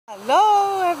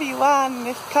Hello everyone,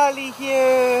 it's Carly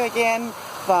here again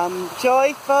from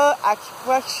Joyful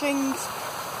Expressions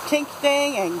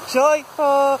Kingston and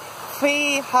Joyful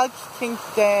Free Hugs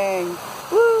Kingston.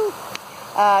 Woo!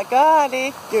 God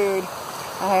is good.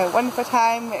 I had a wonderful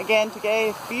time again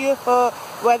today. It's beautiful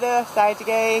weather outside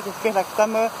today. It feels like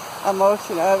summer almost,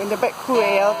 in the bit cool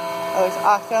air. It was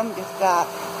awesome just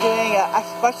doing an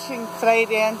expression sleigh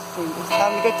dance and just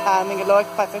having a good time in the Lord's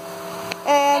presence.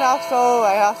 And I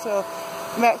also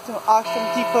met some awesome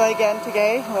people again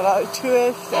today, a lot of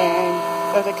tourists,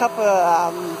 and there's a couple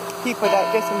of people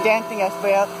that did some dancing as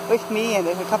well with me, and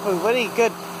there's a couple of really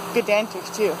good dancers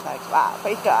too. It's like, wow,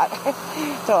 praise God.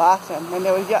 So awesome. And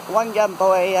there was one young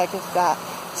boy, I just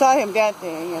saw him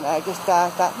dancing, and I just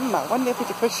thought, I wonder if he's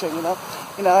a Christian, and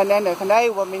then there's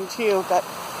another woman too, but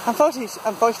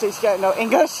unfortunately she didn't know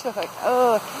English. I was like,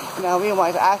 we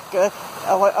wanted to ask her.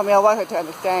 I wanted her to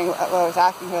understand what I was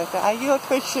asking her. I said, are you a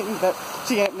Christian? But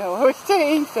she didn't know what I was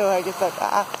saying, so I just thought,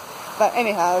 But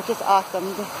anyhow, it's just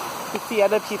awesome to see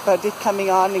other people just coming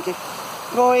on and just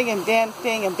going and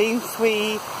dancing and being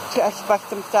free to express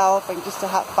themselves and just to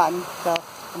have fun. So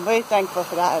I'm very thankful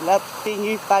for that. I love being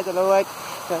used by the Lord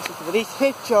to release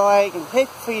His joy and His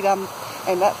freedom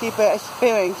and let people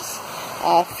experience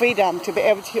freedom to be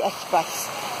able to express.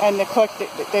 And of course,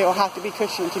 they don't have to be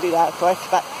Christian to do that, of course.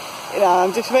 But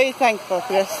I'm just very thankful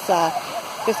for this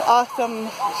awesome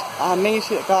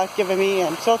ministry that God's given me.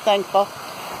 I'm so thankful.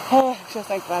 So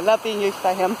thankful. I love being used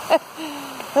by Him.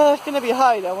 It's going to be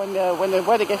hard though when the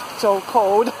weather gets so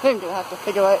cold. I'm going to have to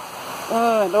figure out,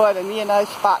 Lord, I need a nice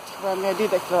spot where I'm going to do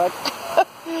this, Lord.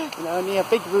 I need a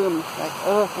big room.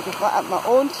 I just want my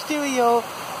own studio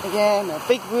again, a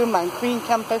big room on Queen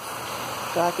Campus,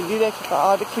 so I can do this for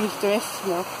all the Queen students.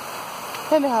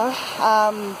 Anyhow,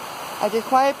 I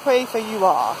just want to pray for you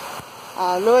all.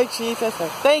 Lord Jesus, I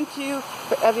thank you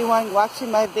for everyone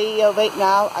watching my video right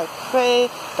now. I pray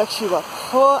that you will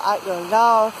pour out your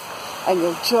love and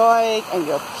your joy and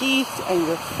your peace and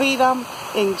your freedom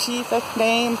in Jesus'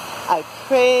 name. I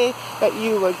pray that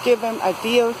you will give them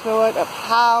ideas, Lord, of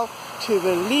how to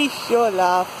release your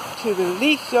love, to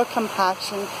release your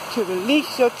compassion, to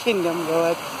release your kingdom,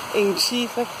 Lord, in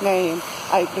Jesus' name.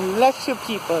 I bless your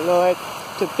people, Lord,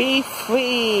 to be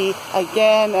free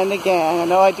again and again. I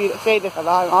know I do say this a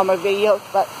lot on my videos,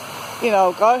 but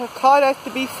God has called us to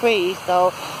be free,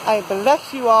 so I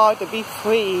bless you all to be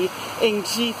free in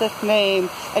Jesus' name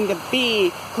and to be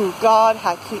who God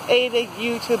has created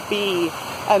you to be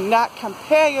and not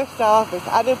compare yourself with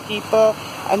other people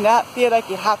and not feel like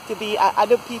you have to be at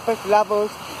other people's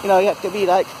levels. You have to be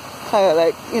like,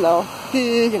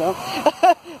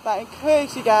 but I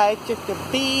encourage you guys just to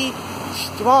be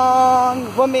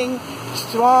strong woman,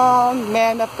 strong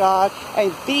man of God,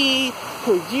 and be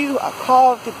who you are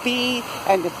called to be,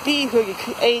 and to be who you're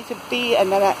created to be, and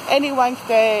not let anyone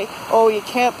say, oh, you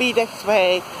can't be this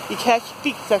way, you can't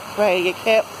speak this way, you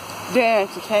can't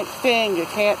dance, you can't sing, you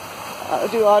can't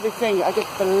do all these things. I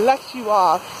just bless you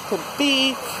all to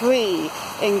be free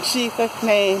in Jesus'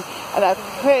 name. And I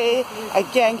pray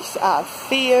against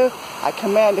fear. I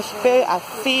command the spirit of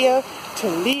fear to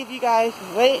leave you guys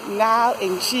right now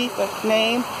in Jesus'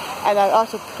 name. And I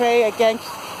also pray against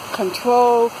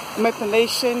control,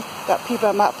 manipulation that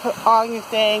people might put on you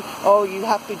saying, oh, you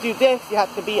have to do this, you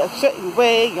have to be a certain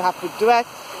way, you have to dress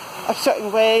a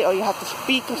certain way, or you have to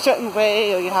speak a certain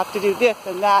way, or you have to do this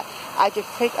and that. I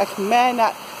command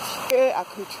that spirit of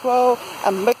control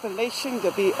and manipulation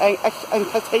to be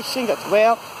expectation as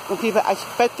well. When people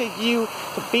expected you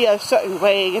to be a certain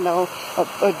way, or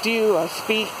do, or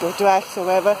speak, or dress, or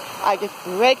whatever, I just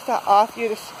break that off you,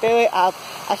 the spirit of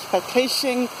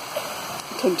expectation,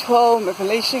 control,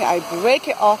 manipulation. I break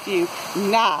it off you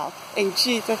now in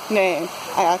Jesus' name.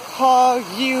 And I call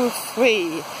you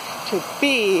free to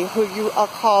be who you are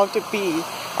called to be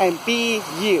and be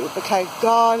you, because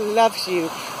God loves you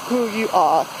who you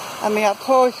are. I mean, of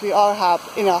course, we all have,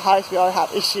 in our hearts, we all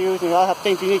have issues, and we all have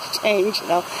things we need to change,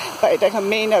 but it doesn't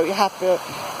mean that we have to,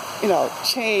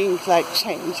 change,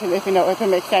 and if it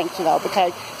makes sense,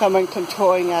 because someone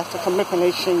controlling us, or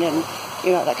manipulation, and,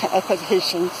 that kind of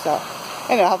expectation, so,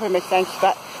 I hope it makes sense,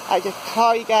 but I just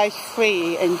call you guys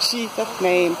free in Jesus'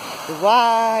 name.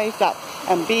 Rise up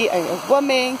and be a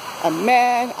woman, a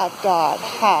man of God,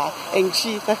 in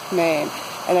Jesus' name.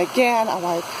 And again, I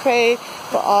want to pray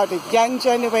for all the young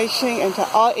generation and to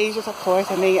all ages, of course.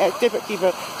 I mean, different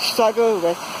people struggle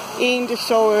with eating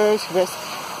disorders, with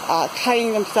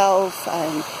cutting themselves,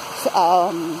 and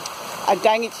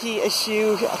identity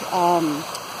issues,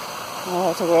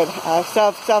 Lord,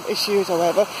 self issues or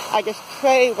whatever. I just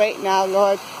pray right now,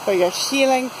 Lord, for your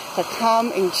healing to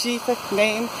come in Jesus'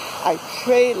 name. I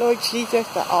pray, Lord Jesus,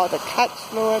 that all the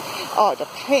cuts, Lord, all the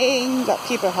pain that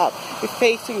people have been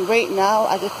facing right now,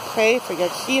 I just pray for your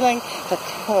healing to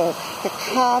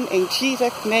come in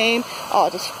Jesus' name.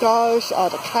 All the scars, all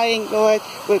the crying, Lord,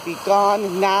 will be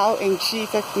gone now in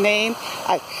Jesus' name.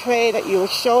 I pray that you will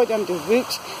show them the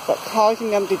roots, but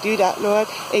causing them to do that, Lord,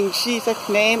 in Jesus'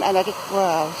 name. And I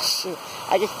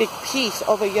just speak peace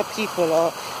over your people,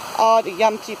 Lord. All the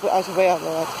young people as well,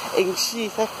 Lord, in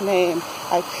Jesus' name.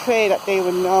 I pray that they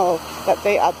will know that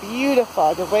they are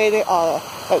beautiful the way they are,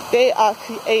 that they are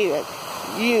created.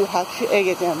 You have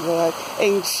created them, Lord,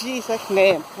 in Jesus'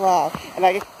 name. Wow. And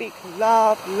I just speak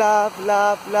love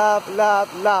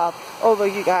over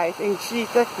you guys, in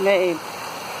Jesus' name.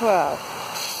 Wow.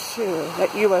 Sure,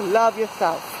 that you will love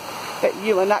yourself, that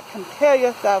you will not compare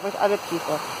yourself with other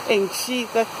people, in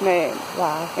Jesus' name.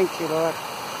 Wow. Thank you, Lord.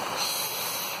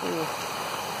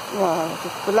 Wow,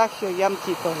 just bless your young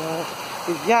people, Lord,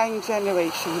 the young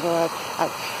generation, Lord. I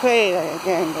pray that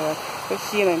again, Lord, for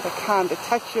healing to come, to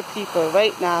touch your people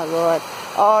right now, Lord.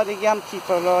 All the young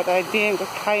people, Lord, are dealing with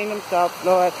carrying themselves,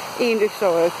 Lord, in the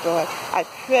shores, Lord. I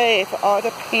pray for all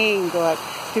the pain, Lord,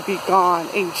 to be gone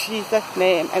in Jesus'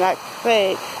 name. And I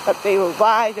pray that they will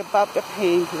rise above the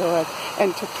pain, Lord,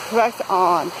 and to press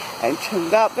on and to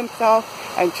love themselves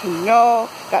and to know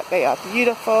that they are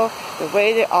beautiful the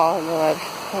way they are, Lord.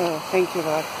 Oh, thank you,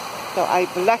 Lord. So I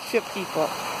bless your people.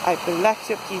 I bless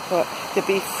your people to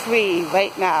be free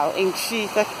right now in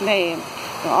Jesus' name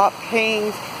from all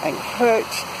pains and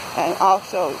hurts and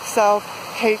also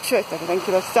self-hatred. I thank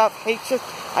you for self-hatred.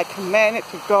 I command it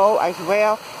to go as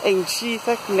well in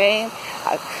Jesus' name.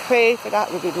 I pray for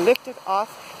that will be lifted off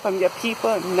from your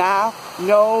people now.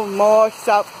 No more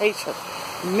self-hatred.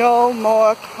 No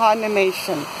more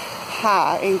condemnation.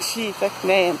 In Jesus'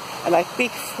 name. And I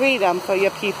speak freedom for your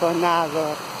people now,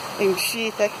 Lord. In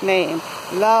Jesus' name.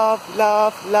 Love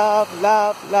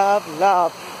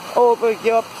over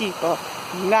your people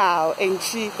now, in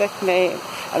Jesus' name.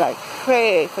 And I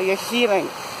pray for your healing.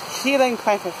 Healing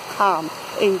presence come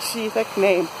in Jesus'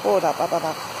 name.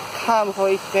 Come,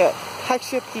 Holy Spirit.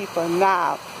 Touch your people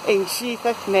now, in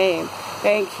Jesus' name.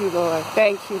 Thank you, Lord.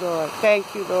 Thank you, Lord.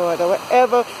 Thank you, Lord. Or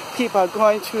whatever people are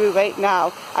going through right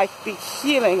now, I speak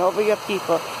healing over your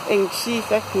people in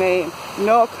Jesus' name.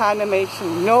 No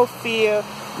condemnation, no fear,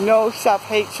 no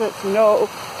self-hatred, no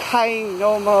crying,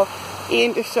 no more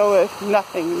in the shores,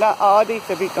 nothing. Not all these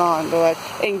will be gone, Lord.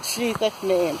 In Jesus'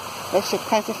 name, let your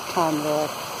presence come,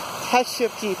 Lord. Touch your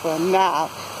people now,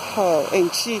 in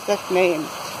Jesus' name.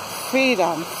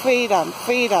 Freedom.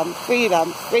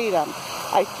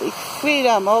 I speak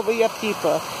freedom over your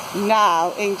people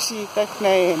now in Jesus'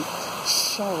 name.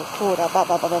 Freedom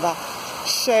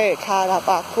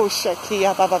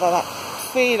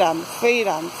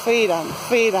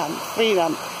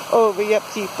over your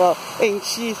people in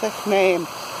Jesus' name.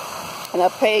 And I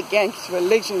pray against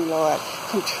religion, Lord.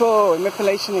 Control,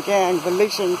 manipulation again,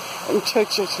 religion in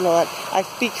churches, Lord. I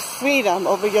speak freedom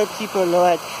over your people,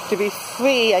 Lord. To be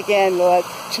free again, Lord.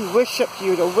 To worship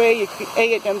you the way you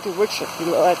created them to worship you,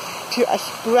 Lord. To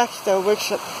express their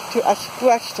worship. To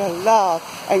express their love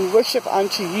and worship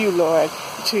unto you, Lord.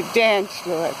 To dance,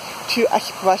 Lord. To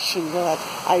expression, Lord.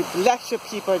 I bless your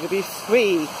people to be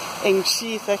free in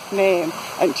Jesus' name.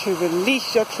 And to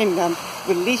release your kingdom.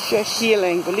 Release your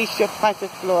healing, release your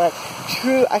presence, Lord,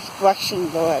 true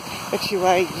expression, Lord, that you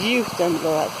are use them,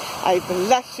 Lord. I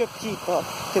bless your people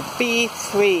to be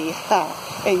free,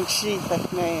 in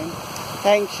Jesus' name.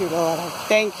 Thank you, Lord. I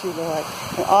thank you, Lord.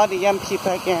 And all the young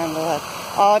people again, Lord.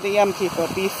 All the young people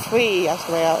be free as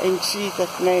well, in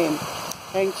Jesus' name.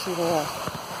 Thank you, Lord.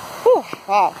 Whew.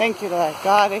 Wow, thank you, Lord.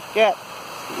 God is good.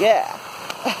 Yeah.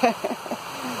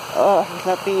 Oh,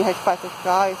 not being His presence.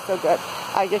 God is so good.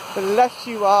 I just bless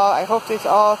you all. I hope this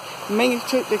all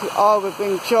ministry, this all will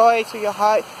bring joy to your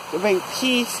heart, to bring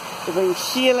peace, to bring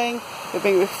healing, to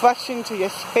bring refreshing to your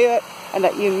spirit, and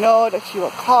that you know that you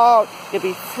are called to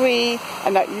be free,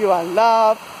 and that you are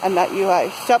loved, and that you are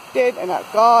accepted, and that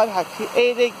God has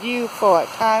created you for a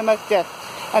time of death,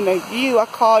 and that you are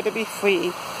called to be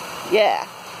free. Yeah,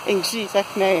 in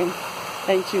Jesus' name.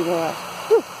 Thank you, Lord.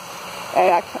 Whew.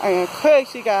 And I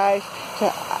encourage you guys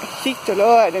to seek the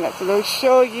Lord, and let the Lord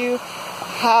show you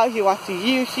how He wants to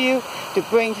use you to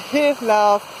bring His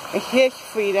love and His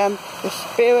freedom, the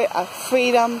spirit of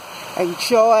freedom and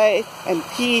joy and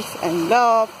peace and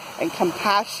love and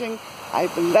compassion. I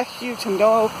bless you to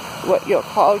know what you're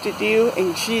called to do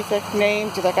in Jesus' name,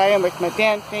 just like I am with my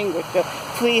dancing, with the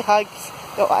free hugs.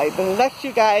 So I bless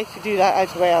you guys to do that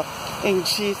as well. in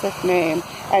Jesus' name,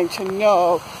 and to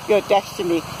know your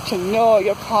destiny, to know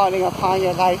your calling upon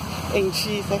your life in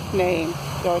Jesus' name.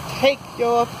 So take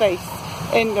your place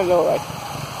in the Lord.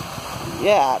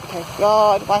 Yeah, because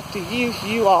God wants to use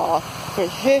you all for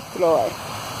His glory,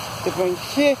 to bring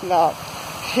His love,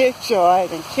 His joy,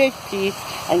 and His peace,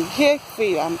 and His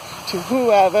freedom to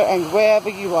whoever and wherever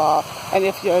you are. And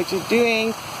if you're just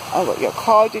doing what you're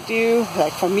called to do,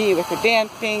 like for me with the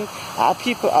dancing,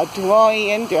 people are drawing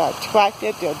in, they're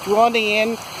attracted, they're drawn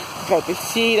in, because they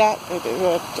see that,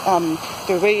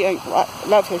 the way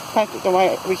love His presence, the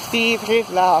way receive His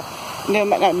love. They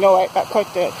might not know it, but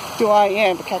because they're drawing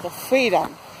in because of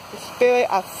freedom, the spirit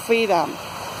of freedom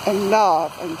and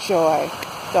love and joy.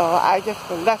 So I just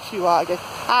bless you all, this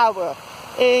power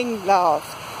in love,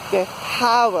 this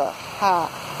power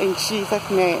in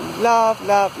Jesus' name. Love,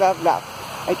 love, love, love.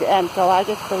 And so I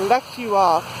just bless you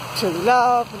all to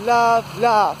love, love,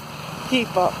 love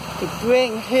people, to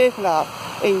bring His love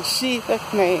in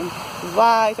Jesus' name.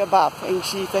 Rise above in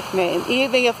Jesus' name.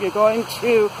 Even if you're going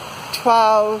through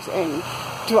trials and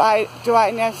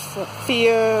dryness,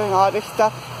 fear, and all this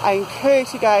stuff, I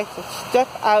encourage you guys to step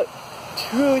out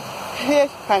to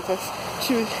His presence,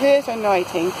 to His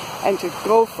anointing, and to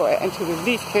go for it, and to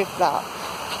release His love.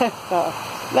 So,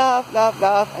 love, love,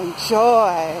 love, and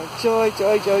joy, joy,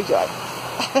 joy, joy, joy.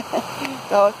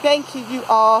 So thank you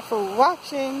all for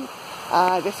watching.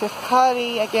 This is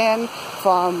Carly again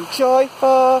from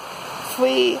Joyful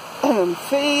Free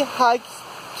Hugs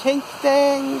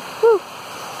Kingston. Woo.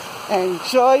 And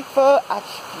Joyful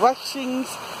Expressions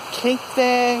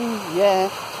Kingston. Yeah.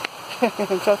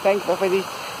 I'm so thankful for these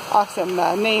awesome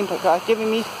names that God's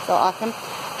given me. So awesome.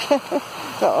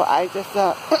 So I just,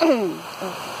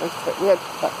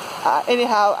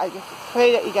 anyhow, I just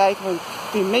pray that you guys will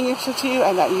be ministered to you,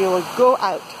 and that you will go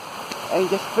out and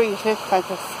just bring His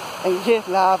presence and His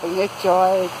love and His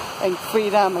joy and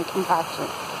freedom and compassion.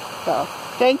 So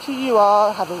thank you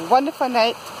all. Have a wonderful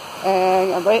night.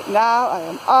 And right now I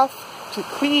am off to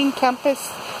Queen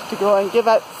Campus to go and give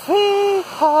out free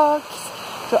hugs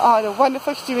to all the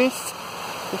wonderful students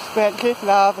to spread His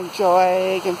love and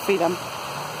joy and freedom.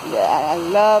 Yeah, I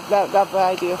love, love, love what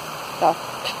I do. So,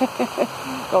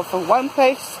 go from one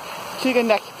place to the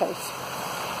next place.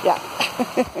 Yeah.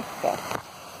 So,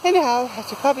 anyhow, I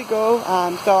should probably go.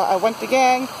 So, once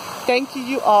again, thank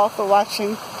you all for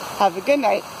watching. Have a good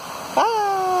night.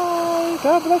 Bye.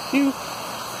 God bless you.